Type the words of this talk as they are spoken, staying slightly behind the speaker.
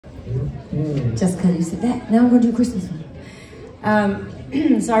Jessica, you said that. Now I'm going to do a Christmas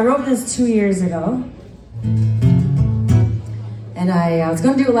one. So I wrote this 2 years ago. And I was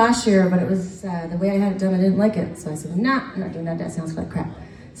going to do it last year, but it was the way I had it done, I didn't like it. So I said, nah, I'm not doing that. That sounds like crap.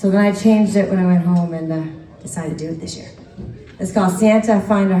 So then I changed it when I went home and decided to do it this year. It's called Santa,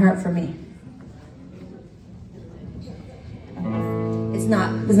 Find a Heart for Me. It's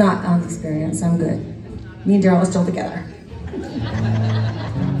not on experience. I'm good. Me and Daryl are still together.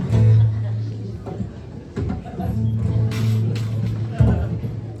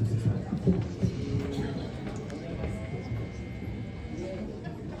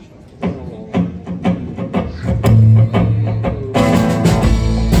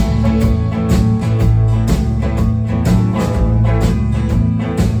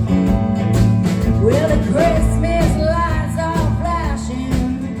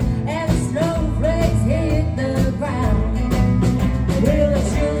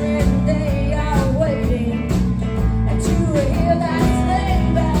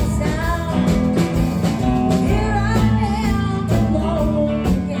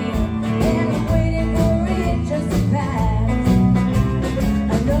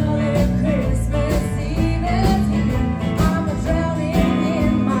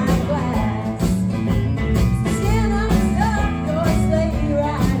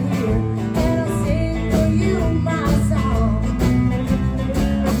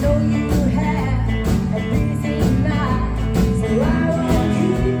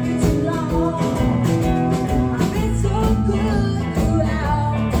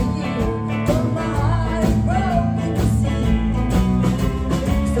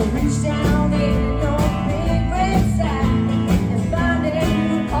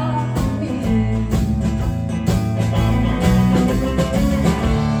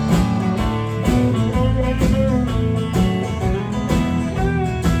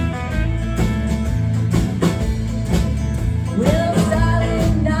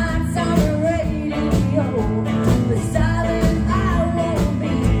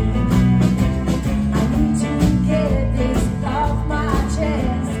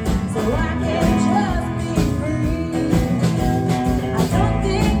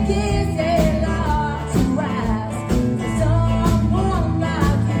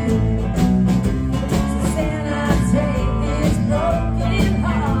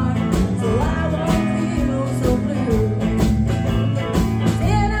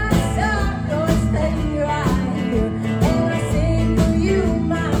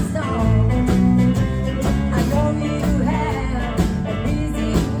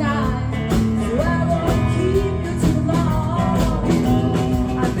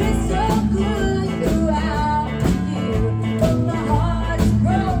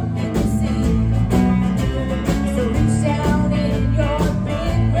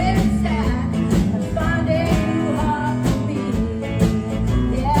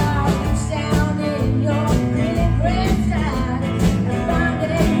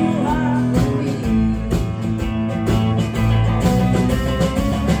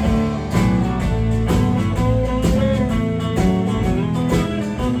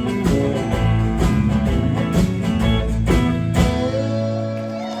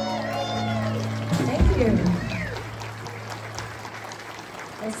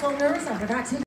 I was so nervous, I forgot to